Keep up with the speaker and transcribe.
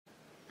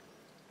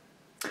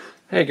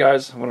Hey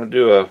guys, I want to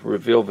do a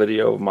reveal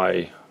video of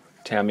my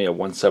Tamiya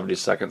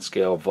 1/72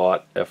 scale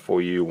Vought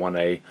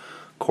F4U-1A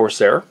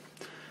Corsair,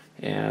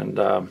 and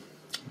let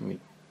me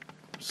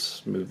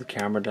just move the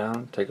camera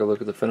down, take a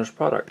look at the finished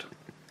product.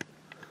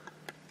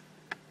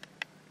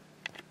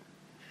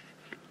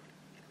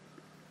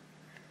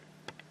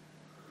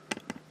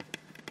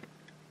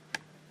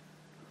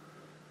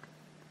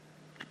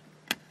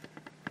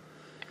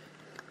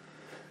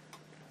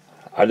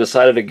 I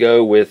decided to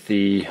go with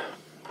the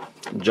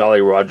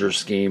Jolly Roger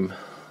scheme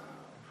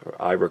for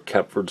Ira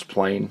Kepford's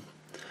plane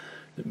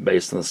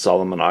based in the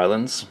Solomon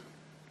Islands,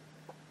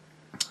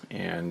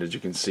 and as you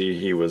can see,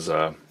 he was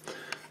a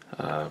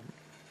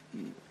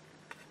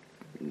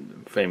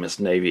famous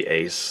Navy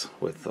ace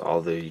with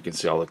you can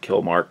see all the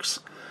kill marks,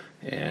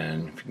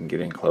 and if you can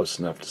get in close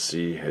enough to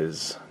see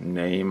his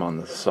name on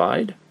the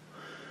side.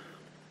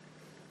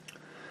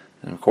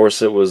 And of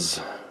course it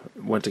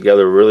went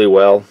together really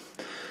well.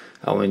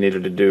 I only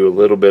needed to do a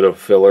little bit of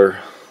filler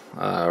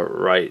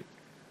right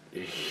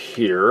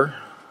here.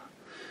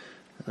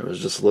 There was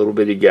just a little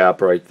bitty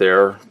gap right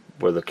there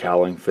where the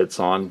cowling fits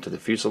on to the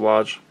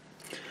fuselage.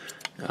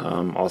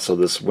 Also,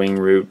 this wing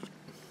root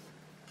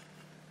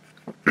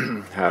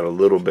had a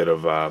little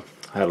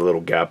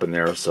gap in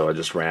there, so I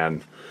just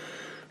ran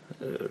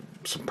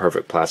some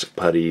perfect plastic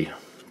putty,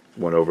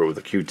 went over it with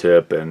a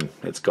Q-tip, and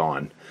it's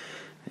gone.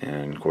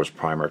 And of course,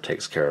 primer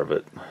takes care of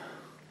it.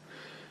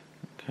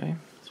 Okay,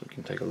 so we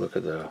can take a look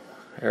at the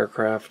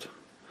aircraft.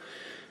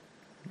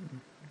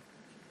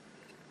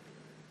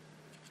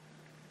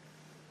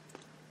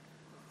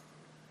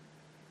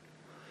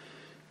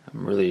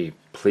 I'm really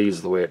pleased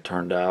with the way it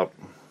turned out.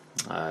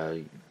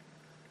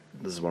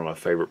 This is one of my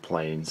favorite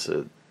planes,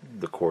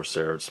 the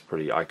Corsair. It's a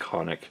pretty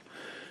iconic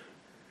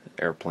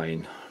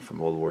airplane from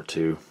World War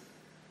II.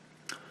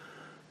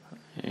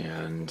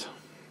 And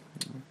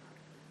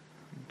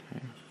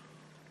okay,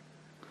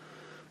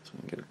 so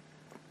we can get a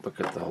look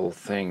at the whole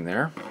thing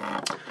there.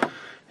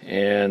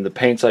 And the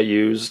paints I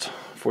used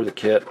for the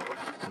kit,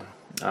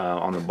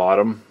 on the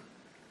bottom,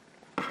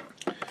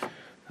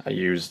 I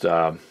used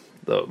the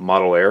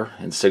Model Air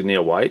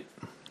Insignia White,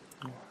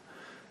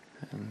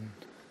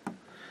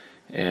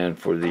 and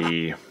for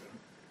the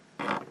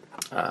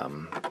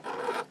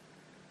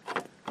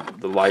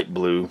light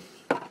blue,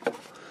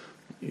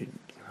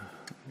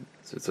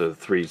 since it's a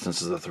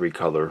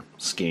three-color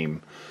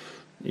scheme,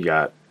 you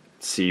got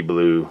sea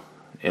blue,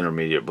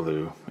 intermediate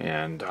blue,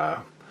 and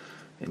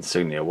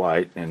Insignia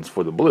White. And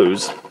for the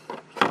blues,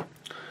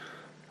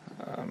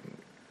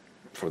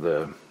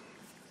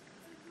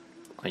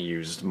 I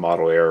used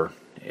Model Air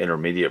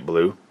Intermediate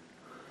Blue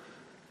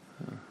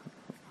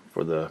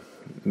for the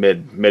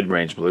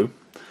mid-range blue,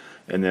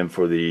 and then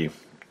for the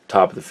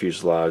top of the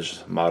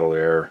fuselage, Model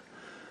Air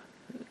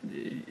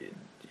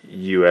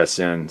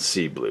USN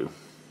Sea Blue.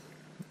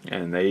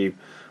 And they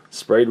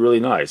sprayed really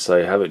nice.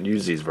 I haven't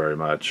used these very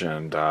much,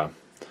 and so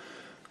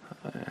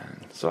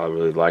I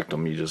really liked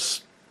them. You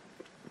just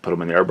put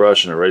them in the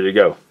airbrush and they're ready to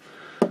go.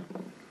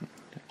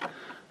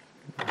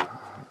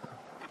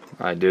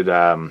 I did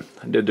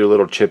do a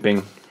little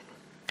chipping.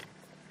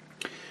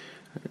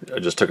 I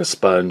just took a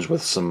sponge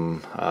with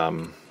some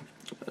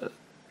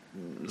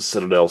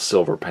Citadel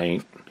silver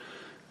paint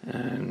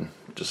and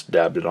just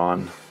dabbed it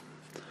on.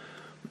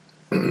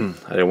 I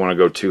didn't want to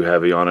go too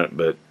heavy on it,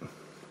 but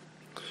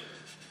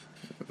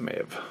may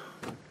have.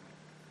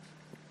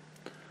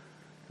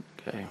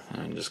 Okay,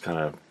 and just kind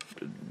of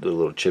did a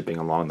little chipping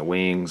along the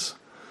wings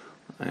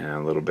and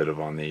a little bit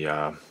on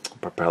the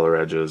propeller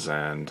edges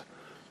and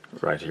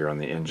right here on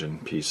the engine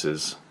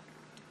pieces,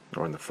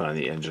 or in the front of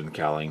the engine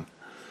cowling.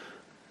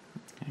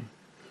 Okay.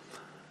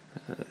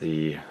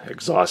 The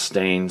exhaust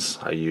stains,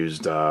 I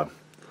used kind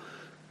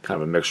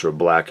of a mixture of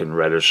black and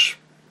reddish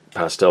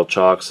pastel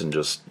chalks, and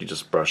you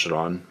just brush it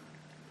on,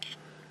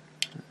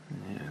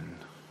 and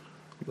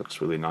it looks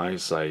really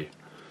nice.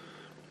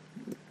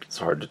 It's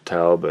hard to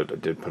tell, but I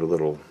did put a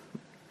little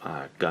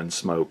gun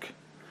smoke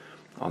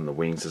on the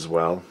wings as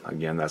well.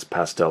 Again, that's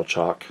pastel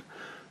chalk.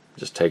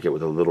 Just take it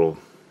with a little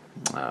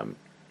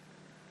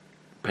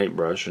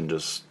paintbrush and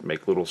just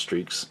make little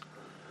streaks.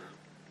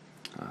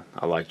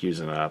 I like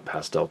using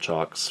pastel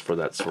chalks for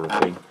that sort of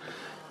thing.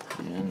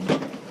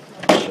 And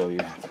I'll show you.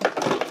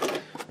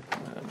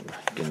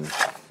 You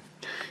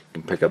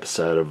can pick up a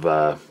set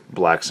of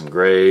blacks and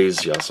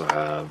grays. You also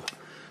have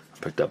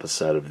picked up a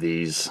set of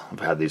these. I've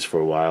had these for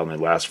a while and they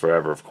last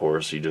forever, of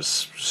course. You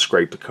just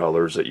scrape the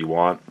colors that you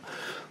want.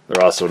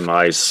 They're also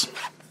nice.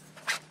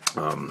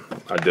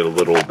 I did a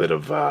little bit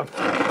of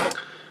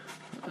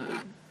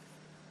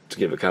to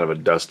give it kind of a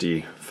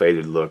dusty,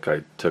 faded look.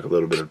 I take a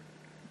little bit of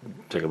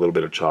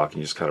chalk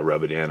and just kind of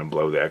rub it in and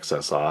blow the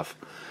excess off.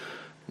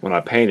 When I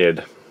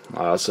painted,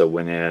 I also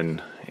went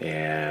in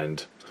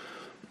and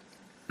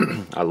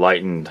I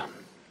lightened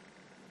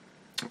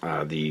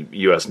the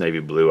U.S. Navy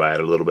blue. I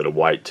added a little bit of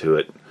white to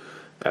it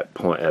at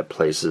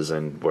places,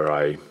 and where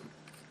I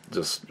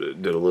just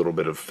did a little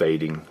bit of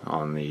fading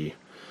on the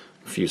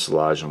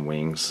fuselage and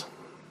wings.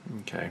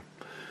 Okay.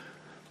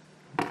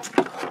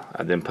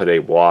 I then put a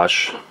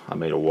wash. I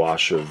made a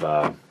wash of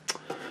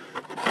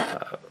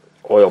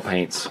oil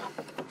paints,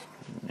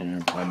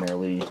 and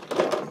primarily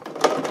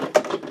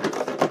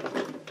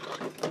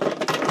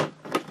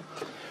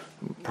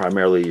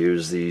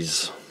use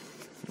these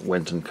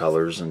Winton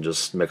colors and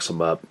just mix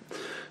them up.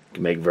 You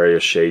can make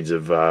various shades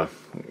of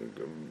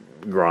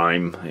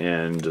grime,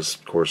 and just,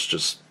 of course,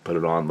 just put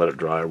it on, let it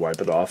dry,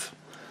 wipe it off.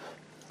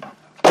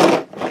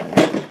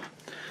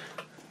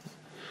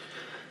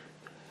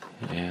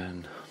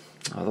 And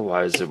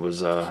otherwise, it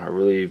was a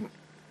really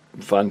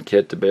fun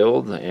kit to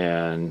build,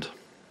 and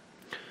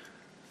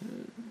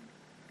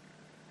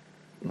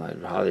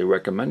I'd highly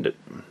recommend it.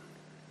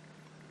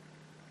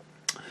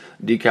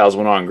 Decals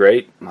went on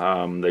great.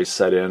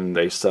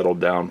 They settled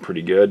down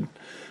pretty good.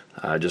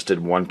 I just did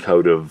one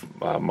coat of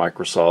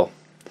microsol,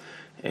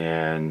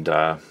 and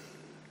I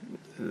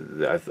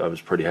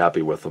was pretty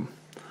happy with them.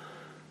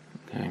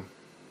 Okay.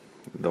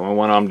 The only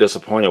one I'm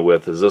disappointed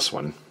with is this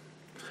one.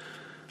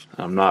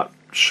 I'm not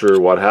sure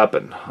what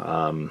happened.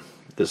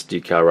 This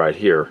decal right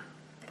here.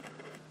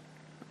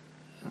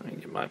 Let me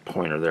get my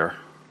pointer there.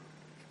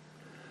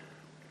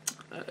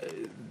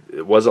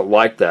 It wasn't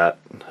like that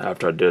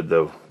after I did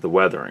the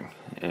weathering,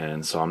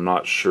 and so I'm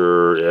not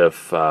sure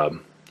if, or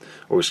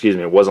excuse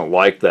me, it wasn't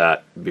like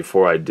that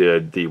before I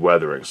did the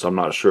weathering. So I'm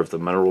not sure if the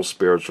mineral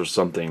spirits or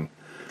something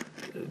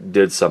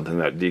did something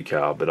to that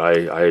decal. But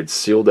I had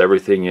sealed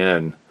everything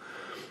in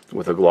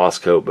with a gloss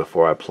coat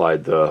before I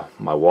applied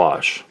my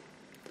wash,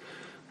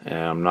 and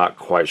I'm not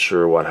quite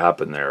sure what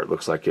happened there. It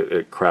looks like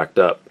it cracked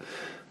up.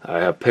 I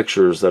have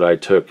pictures that I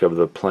took of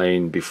the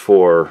plane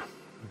before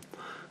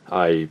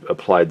I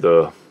applied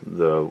the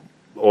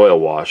oil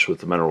wash with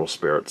the mineral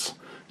spirits,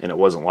 and it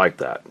wasn't like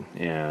that,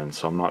 and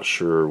so I'm not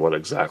sure what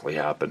exactly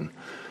happened.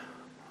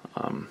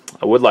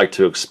 I would like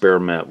to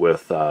experiment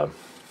with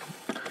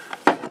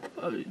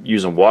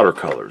using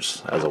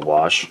watercolors as a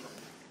wash,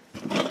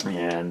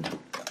 and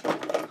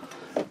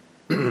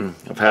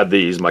I've had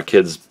these. My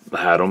kids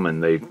had them,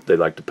 and they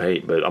like to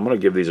paint, but I'm going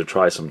to give these a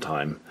try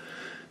sometime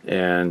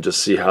and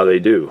just see how they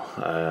do.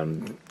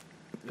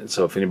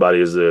 So if anybody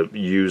has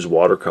used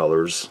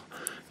watercolors,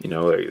 you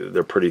know,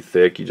 they're pretty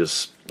thick. You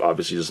just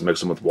obviously just mix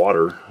them with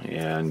water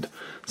and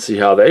see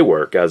how they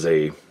work as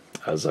a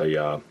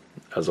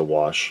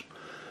wash.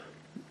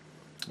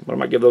 But I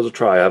might give those a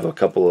try. I have a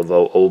couple of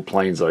old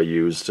planes I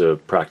use to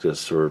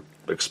practice or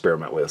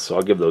experiment with, so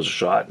I'll give those a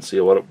shot and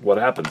see what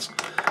happens.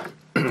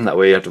 That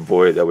way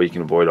you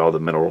can avoid all the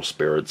mineral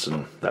spirits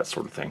and that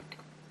sort of thing.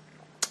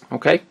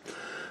 Okay,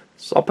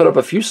 so I'll put up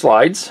a few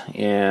slides,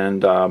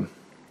 and I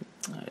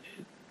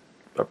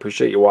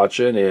appreciate you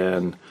watching,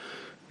 and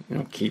you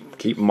know,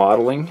 keep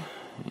modeling.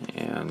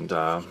 And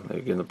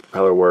again, the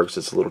propeller works.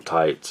 It's a little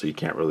tight, so you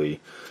can't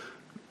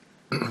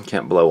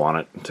blow on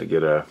it to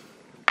get the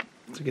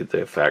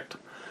effect.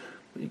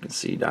 You can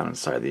see down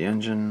inside the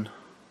engine.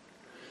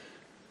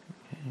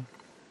 Okay.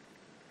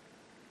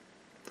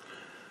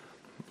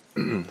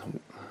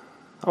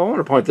 I want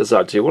to point this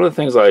out too. One of the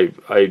things I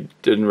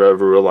didn't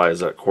ever realize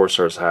that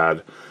Corsair's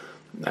had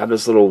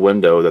this little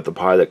window that the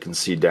pilot can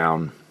see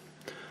down.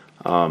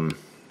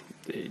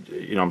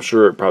 You know, I'm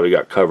sure it probably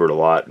got covered a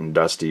lot and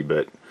dusty,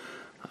 but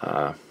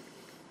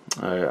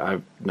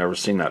I've never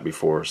seen that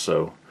before.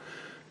 So,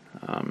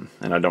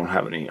 and I don't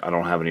have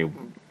any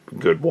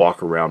good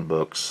walk around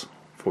books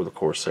for the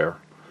Corsair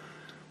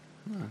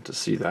to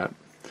see that.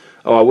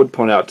 Oh, I would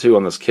point out too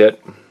on this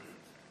kit,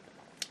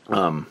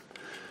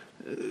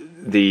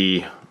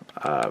 the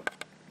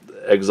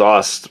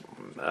exhaust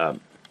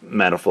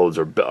manifolds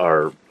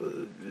are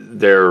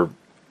they're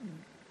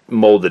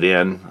molded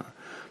in,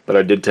 but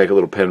I did take a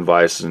little pin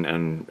vise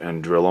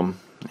and drill them,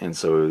 and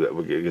so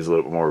that gives a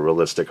little more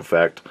realistic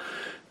effect.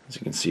 As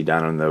you can see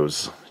down in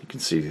those, you can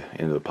see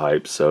into the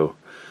pipe. So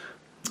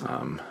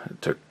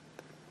it took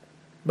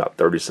about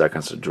 30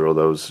 seconds to drill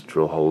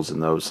holes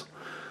in those,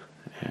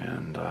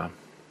 and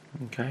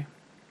okay.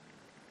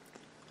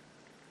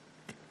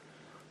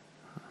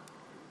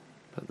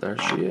 But there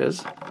she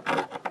is,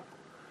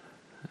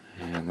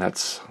 and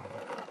that's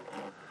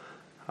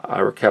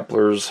Ira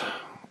Kepler's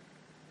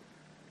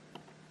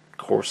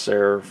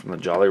Corsair from the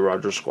Jolly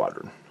Roger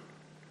Squadron.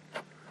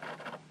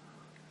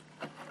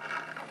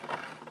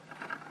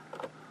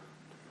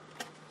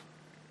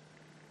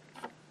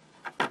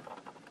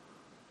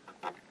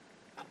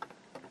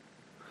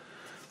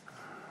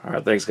 All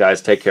right, thanks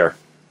guys. Take care.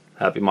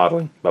 Happy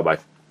modeling. Bye-bye.